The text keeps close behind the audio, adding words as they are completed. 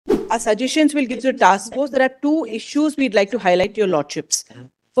Our suggestions will give to the task force. There are two issues we'd like to highlight to your lordships.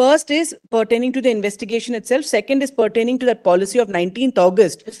 First is pertaining to the investigation itself. Second is pertaining to that policy of 19th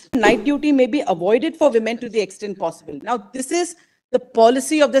August. Night duty may be avoided for women to the extent possible. Now, this is the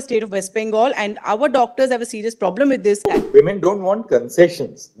policy of the state of West Bengal, and our doctors have a serious problem with this. Women don't want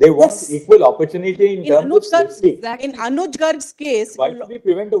concessions. They want equal opportunity in terms of safety. In Anuj Garg's case, why should we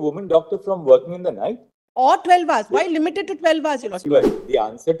prevent a woman doctor from working in the night? Or 12 hours. Why limited to 12 hours? The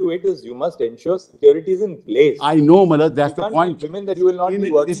answer to it is you must ensure security is in place. I know, Malad, that's the point. Women that you will not be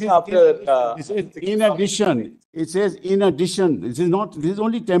working after. This is in addition. It says in addition. This is not. This is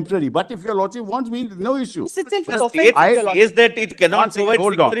only temporary. But if your lordship wants me, no issue. The state is that it cannot provide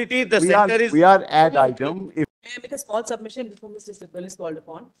security. The center is. We are at item. May I make a small submission before Mr. Sibal is called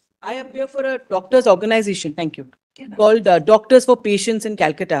upon? I appear for a doctors' organization, thank you, called Doctors for Patients in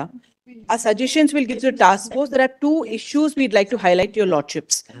Calcutta. Our suggestions will give to the task force. There are two issues we'd like to highlight to your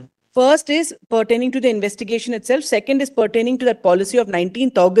lordships. First is pertaining to the investigation itself. Second is pertaining to that policy of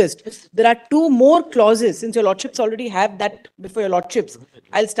 19th August. There are two more clauses, since your lordships already have that before your lordships.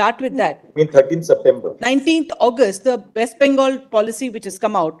 I'll start with that. I mean 13th September. 19th August, the West Bengal policy which has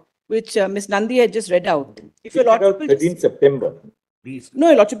come out, which Ms. Nandi had just read out. If your lordship will 13th September. No,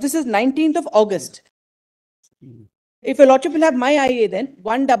 your lordship, this is 19th of August. If your lordship will have my IA then,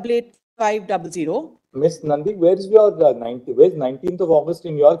 188500. Miss Nandi, where's your 19th of August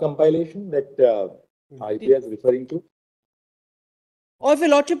in your compilation that IPA is referring to? Or if your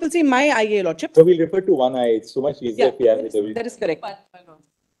lordship will see my IA, lordship. So we'll refer to one IA. It's so much easier if we have it. That is correct.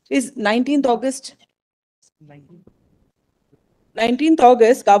 Is 19th August. 19th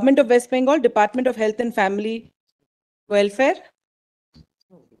August, Government of West Bengal, Department of Health and Family Welfare.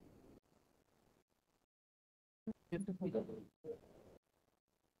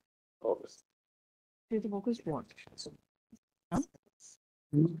 August.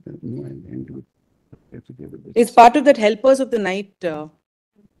 It's part of that helpers of the night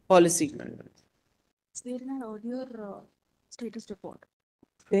policy. It's there in our earlier status report.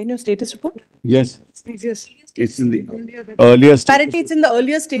 There in your status report? Yes. Yes. It's in the earliest. Apparently, it's in the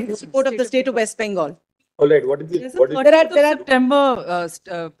earlier status report of the state of West Bengal. All right. What is it? What is There are September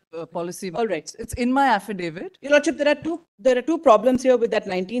policy. all right. It's in my affidavit. Your lordship, there are two problems here with that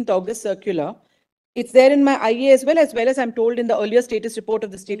 19th August circular. It's there in my IA as well as I'm told in the earlier status report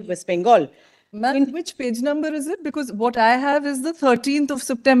of the state of West Bengal. Ma'am, which page number is it? Because what I have is the 13th of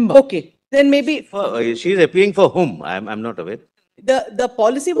September. Okay, then maybe She is appealing for whom? I'm not aware. the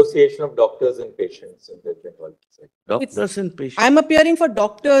policy. Association of Doctors and Patients in West Bengal. Doctors and patients. I'm appearing for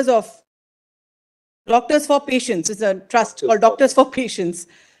Doctors for Patients. It's a trust called Doctors for Patients.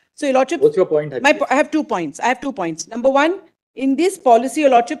 So, your lordship. What's your point? I have 2 points. Number one, in this policy, your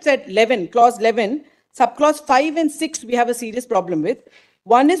lordship said 11, clause 11, subclause 5 and 6, we have a serious problem with.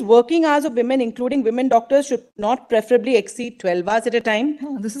 One is working hours of women, including women doctors, should not preferably exceed 12 hours at a time.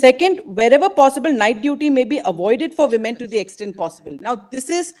 Second, wherever possible, night duty may be avoided for women to the extent possible. Now, this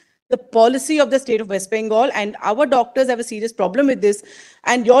is the policy of the state of West Bengal, and our doctors have a serious problem with this.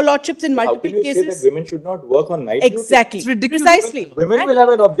 And your lordships in multiple cases. How can you cases. say that women should not work on night Exactly. It's ridiculous. Precisely. Women will have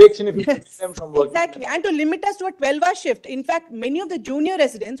an objection if you keep them from working. Exactly. And to limit us to a 12-hour shift. In fact, many of the junior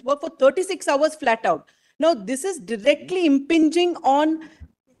residents work for 36 hours flat out. Now, this is directly impinging on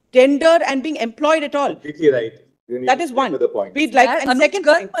gender and being employed at all. Completely right. That is one. The point. We'd like, and Anuj second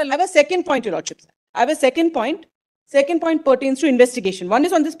Garg, point, I have a second point, your lordship. I have a second point. Second point pertains to investigation. One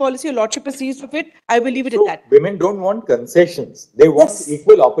is on this policy, your lordship is seized with it. I will leave it at that. Women don't want concessions. They want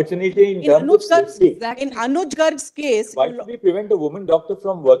equal opportunity in terms of safety. In Anuj Garg's case, Why should we prevent a woman doctor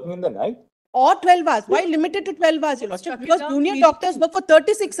from working in the night? or 12 hours. Why limited to 12 hours, your lordship? Because junior doctors work for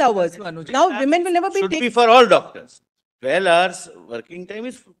 36 hours. Now, women will never be Should be taken. for all doctors. 12 hours working time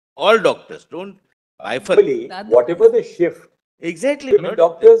is for all doctors. Don't Actually, whatever the shift, exactly. women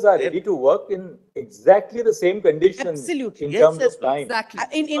doctors are ready to work in exactly the same conditions. Absolutely. In Yes, terms yes, of time.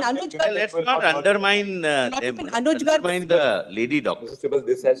 Exactly. In Anuj Well, Garg, let's not undermine them. Anuj Garg- Undermine the lady doctors. Mr. Sibal,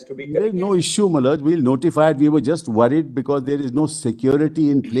 this has to be There is no issue, Malad. We'll notify it. We were just worried because there is no security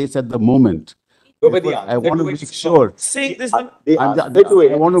in place at the moment. No, but the I answer want to to make it- sure. Saying this The I answer to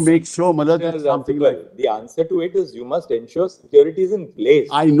it, want to make sure, Malad, that something like. the answer to it is you must ensure security is in place.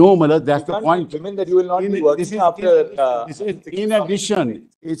 I know, Malad, that's You the can't point. tell women that you will not be This working is after. this is in addition.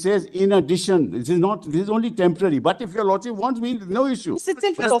 It says in addition. This is not. This is only temporary. But if your lordship wants me, no issue. this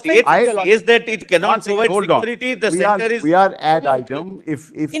itself is the offensive, state your lordship. is that it cannot provide Hold on. security. The We are, center is. we are at item. If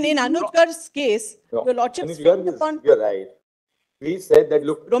In Anuj Garg's case, No, your lordship Anuj frowned Garg is- upon You're right. We said that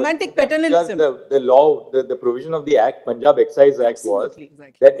look. romantic paternalism. The law, the provision of the Act, Punjab Excise Act was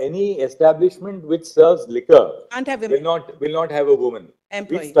Absolutely. that any establishment which serves liquor Can't have will women. not have a woman. We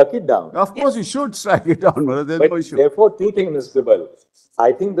employee. struck it down. Of course, you should strike it down, Malad. There's no But issue. therefore, two things, Mr. Bal.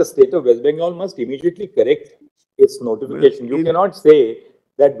 I think the state of West Bengal must immediately correct its notification. You in- cannot say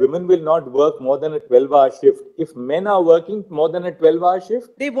that women will not work more than a 12-hour shift. If men are working more than a 12-hour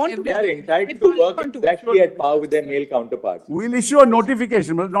shift, They want to. they are entitled They to work want to. exactly at par with their male counterparts. We'll issue a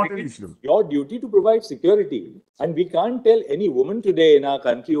notification, but not an issue. It's your duty to provide security. And we can't tell any woman today in our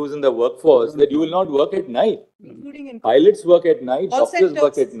country who's in the workforce that you will not work at night. Including in Pilots work at night, Call doctors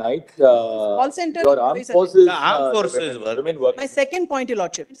work centers. at night. Call centers Your are armed very forces. The armed forces women- work. women work. My second point, Your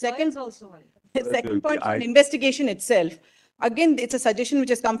Lordship. Second point I- on investigation itself. Again, it's a suggestion which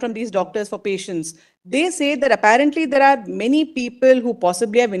has come from these doctors for patients. They say that apparently there are many people who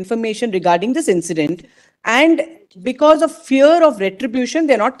possibly have information regarding this incident. And because of fear of retribution,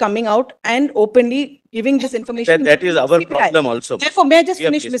 they're not coming out and openly giving this information. That is our CBI. problem also. Therefore, may I just Yeah,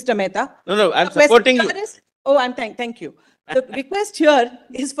 finish, please. Mr. Mehta? No, I'm The question supporting you. here is- Oh, thank you. The request here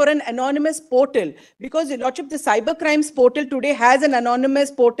is for an anonymous portal because Your Lordship, the cyber crimes portal today has an anonymous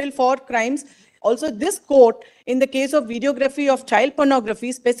portal for crimes. Also, this court, in the case of videography of child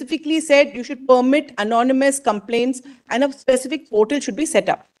pornography, specifically said you should permit anonymous complaints and a specific portal should be set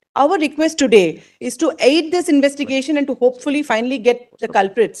up. Our request today is to aid this investigation and to hopefully finally get the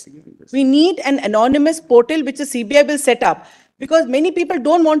culprits. We need an anonymous portal which the CBI will set up because many people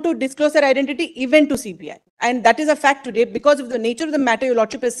don't want to disclose their identity even to CBI. And that is a fact today because of the nature of the matter Your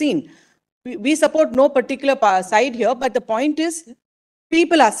Lordship has seen. We support no particular side here, but the point is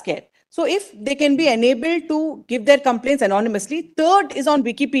people are scared. So if they can be enabled to give their complaints anonymously. Third is on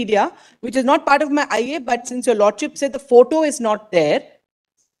Wikipedia, which is not part of my IA, but since Your Lordship said the photo is not there,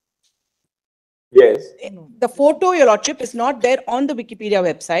 Yes. the photo, Your Lordship, is not there on the Wikipedia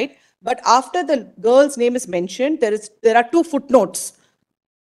website. But after the girl's name is mentioned, there are two footnotes.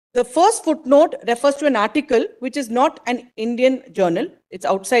 The first footnote refers to an article which is not an Indian journal. It's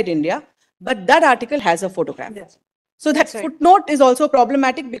outside India, but that article has a photograph. So that footnote is also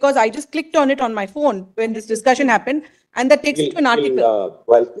problematic because I just clicked on it on my phone when this discussion happened, and that takes me to an article.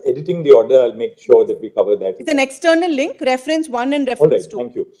 While editing the order, I'll make sure that we cover that. It's an external link, reference 1 and All right, reference 2.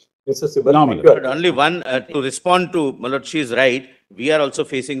 thank you. Mr. Sibal, No, thank But you. only one, to respond to, Malad, she is right. We are also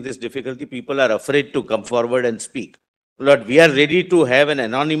facing this difficulty. People are afraid to come forward and speak. Malad, we are ready to have an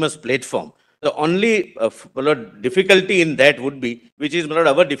anonymous platform. The only Malad, difficulty in that would be, which is Malad,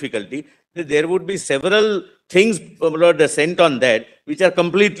 our difficulty, that there would be several things Malad, sent on that which are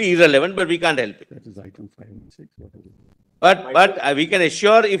completely irrelevant, but we can't help it. That is item 5 and 6. But we can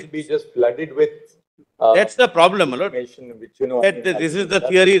assure if Be just flooded with. that's the problem, Malad, Information which, you know. that this is the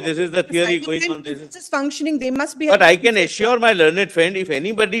theory going on. This is functioning, they must be. But I can assure my learned friend, if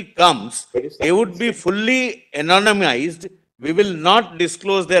anybody comes, they would be fully anonymized. We will not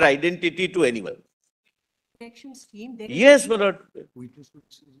disclose their identity to anyone. Yes, Malad.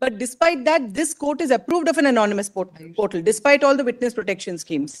 But despite that, this court is approved of an anonymous portal, despite all the witness protection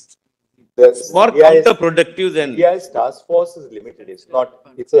schemes. More counterproductive than. CJI's task force is limited.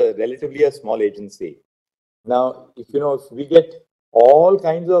 It's a relatively a small agency. Now, if we get all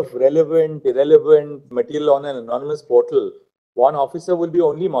kinds of relevant, irrelevant material on an anonymous portal, one officer will be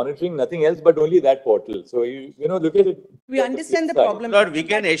only monitoring nothing else but only that portal. So, look at it. We understand the flip side. problem. Lord, we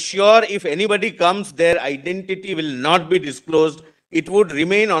can assure if anybody comes, their identity will not be disclosed. It would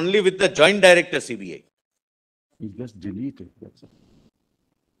remain only with the joint director CBI. You just delete it. That's all.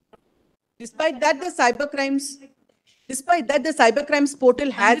 Despite that, the cybercrimes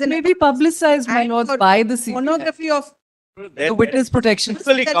portal has And it may be publicized, my lords, by the CBI. pornography of. The witness protection.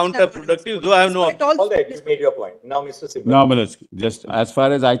 Equally counterproductive, though I have no. Despite all- All right, you made your point. Now, Mr. Sibal. No, Malad, just as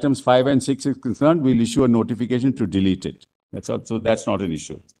far as items 5 and 6 is concerned, we'll issue a notification to delete it. That's all. So that's not an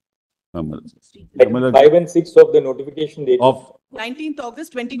issue. No, Malad. Item Malad, 5 and 6 of the notification date. of 19th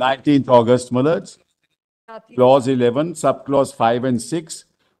August 20. 19th August, Malad, clause 11, subclause 5 and 6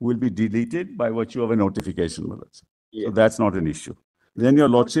 will be deleted by virtue of a notification, Malad. So Yes. that's not an issue. Then your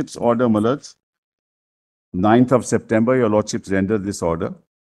lordship's order, Malad, 9th of September, your lordships render this order.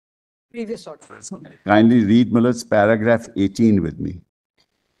 Previous order. Kindly read Malad's paragraph 18 with me.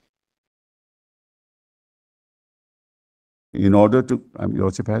 In order to, your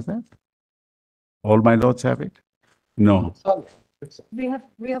lordship has that? All my lords have it? No. We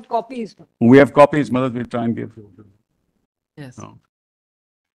have copies. We have copies, Malad, we'll try and give. Yes. No.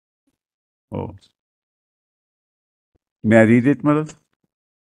 Oh. May I read it, Malad?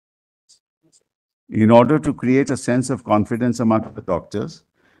 In order to create a sense of confidence among the doctors,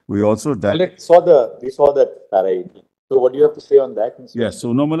 we also We saw that para 18. So what do you have to say on that? Mr. yes,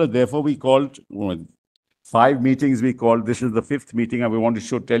 so no, Malad, therefore we called 5 meetings we called. This is the 5th meeting and we want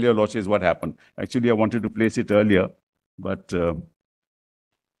to tell your lordships what happened. Actually, I wanted to place it earlier, but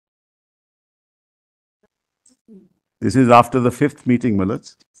This is after the 5th meeting,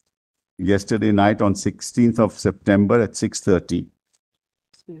 Millets. Yesterday night on 16th of September at 6:30.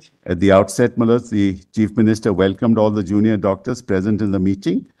 At the outset, Millets, the Chief Minister welcomed all the junior doctors present in the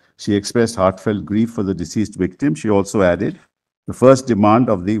meeting. She expressed heartfelt grief for the deceased victim. She also added, the first demand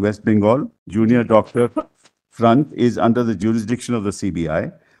of the West Bengal Junior Doctor Front is under the jurisdiction of the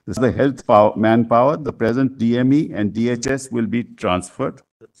CBI. This is the health manpower. The present DME and DHS will be transferred.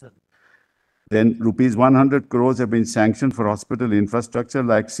 Then rupees 100 crores have been sanctioned for hospital infrastructure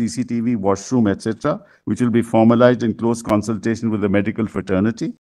like CCTV, washroom, etc., which will be formalized in close consultation with the medical fraternity.